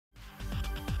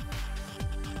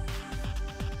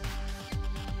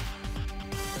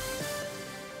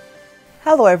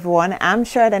Hello everyone, I'm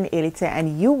Sheridan Elite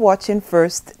and you watching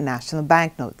First National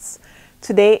Bank Notes.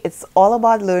 Today it's all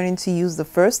about learning to use the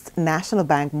First National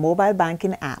Bank mobile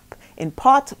banking app in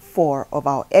part 4 of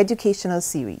our educational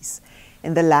series.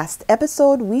 In the last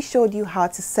episode we showed you how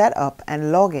to set up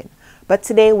and log in, but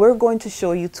today we're going to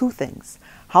show you two things: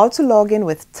 how to log in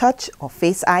with Touch or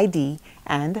Face ID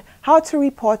and how to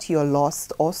report your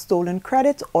lost or stolen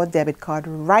credit or debit card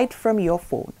right from your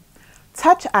phone.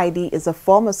 Touch ID is a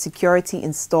form of security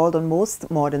installed on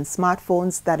most modern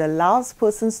smartphones that allows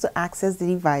persons to access the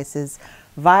devices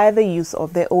via the use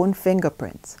of their own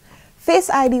fingerprint. Face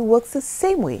ID works the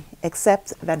same way,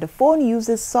 except that the phone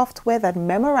uses software that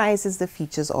memorizes the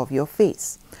features of your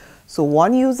face. So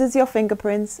one uses your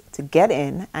fingerprints to get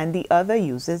in and the other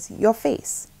uses your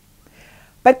face.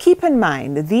 But keep in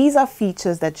mind, these are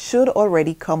features that should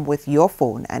already come with your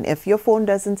phone, and if your phone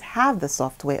doesn't have the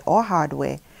software or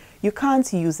hardware, you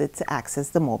can't use it to access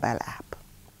the mobile app.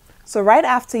 So right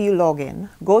after you log in,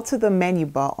 go to the menu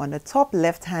bar on the top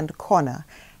left-hand corner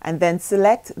and then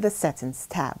select the Settings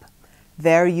tab.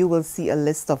 There you will see a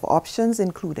list of options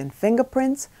including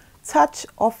fingerprint, touch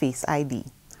or face ID.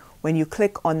 When you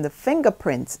click on the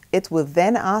fingerprint, it will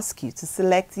then ask you to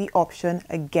select the option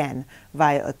again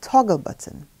via a toggle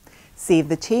button. Save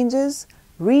the changes,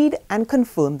 read and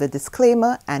confirm the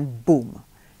disclaimer, and boom!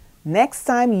 Next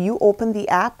time you open the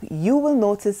app, you will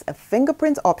notice a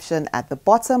fingerprint option at the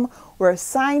bottom where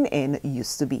Sign In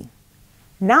used to be.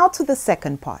 Now to the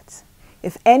second part.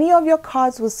 If any of your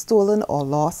cards was stolen or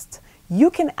lost, you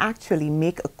can actually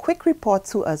make a quick report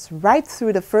to us right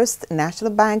through the First National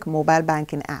Bank mobile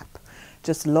banking app.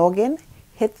 Just log in,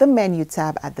 hit the menu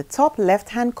tab at the top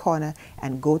left-hand corner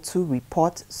and go to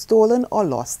Report Stolen or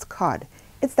Lost Card.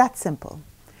 It's that simple.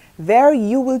 There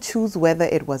you will choose whether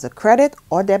it was a credit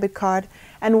or debit card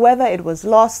and whether it was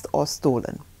lost or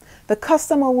stolen. The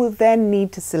customer will then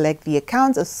need to select the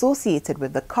account associated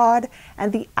with the card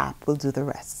and the app will do the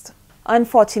rest.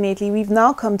 Unfortunately, we've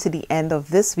now come to the end of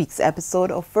this week's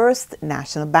episode of First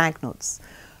National Bank Notes.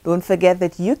 Don't forget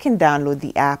that you can download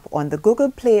the app on the Google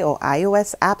Play or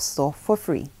iOS App Store for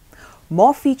free.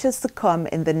 More features to come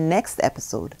in the next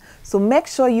episode, so make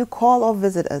sure you call or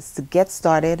visit us to get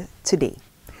started today.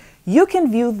 You can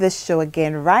view this show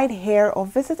again right here or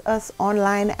visit us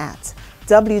online at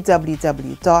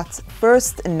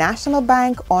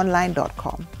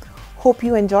www.firstnationalbankonline.com. Hope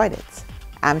you enjoyed it.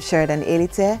 I'm Sheridan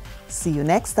Elite. See you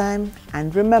next time,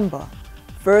 and remember,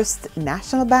 First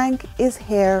National Bank is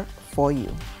here for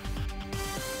you.